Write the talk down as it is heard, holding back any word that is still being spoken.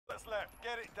minutes left.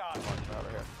 Get it done. Out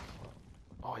of here.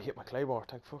 Oh, he hit my claymore.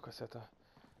 Thank fuck I said that.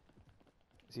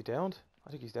 Is he downed? I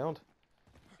think he's downed.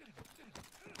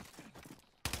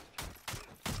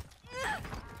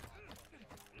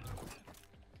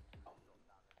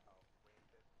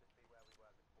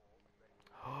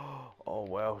 Oh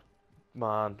wow,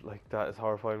 man, like that is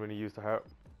horrifying when you use the heart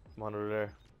monitor there.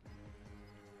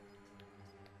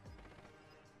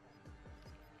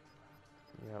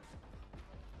 Yep.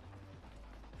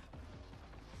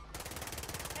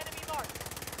 Enemy marked.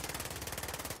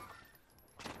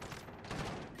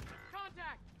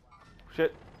 Contact.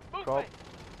 Shit. Movement. Go.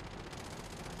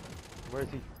 Where is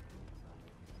he?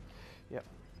 Yep.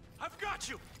 I've got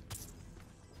you.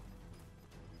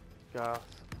 Gas.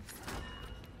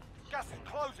 Gas is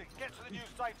closing. Get to the new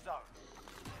safe zone.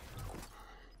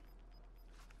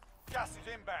 Gas is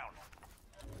inbound.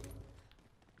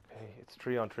 Hey, it's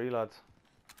 3 on 3, lads.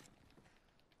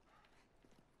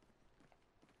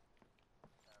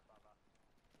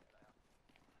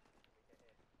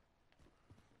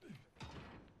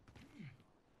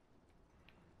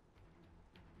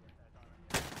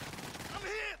 I'm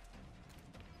here.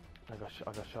 I got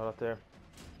shot up there.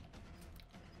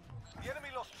 The enemy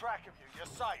lost track of you. You're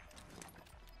safe.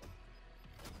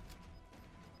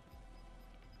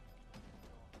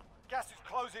 Gas is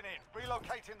closing in.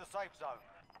 Relocating the safe zone.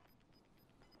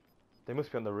 They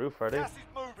must be on the roof, are they? Gas is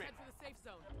moving. Head to the safe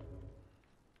zone.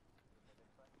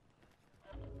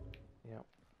 Yep.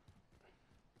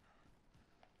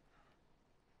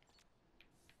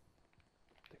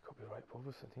 They could be right above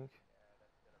us, I think.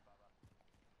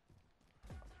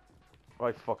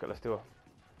 Right, fuck it, let's do it.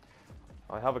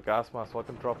 I have a gas mask, so I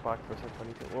can drop back for a second. I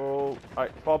need to. Whoa!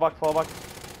 Alright, fall back, fall back.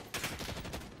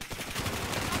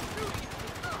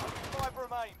 5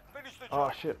 remain. Finish the Oh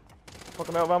job. shit. Fuck,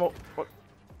 I'm out of ammo. Fuck.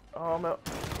 Oh, I'm out.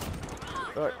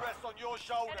 Victory Right. rests on your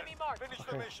shoulders. Enemy marked. Finish the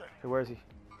Okay. mission. Hey, where is he?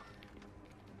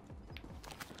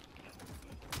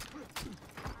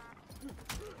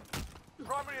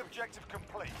 Primary objective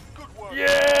complete. Good work.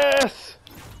 Yes!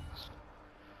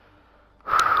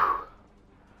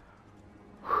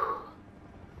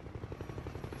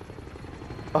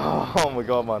 Oh my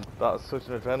god, man. That was such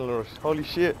an adrenaline rush. Holy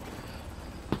shit.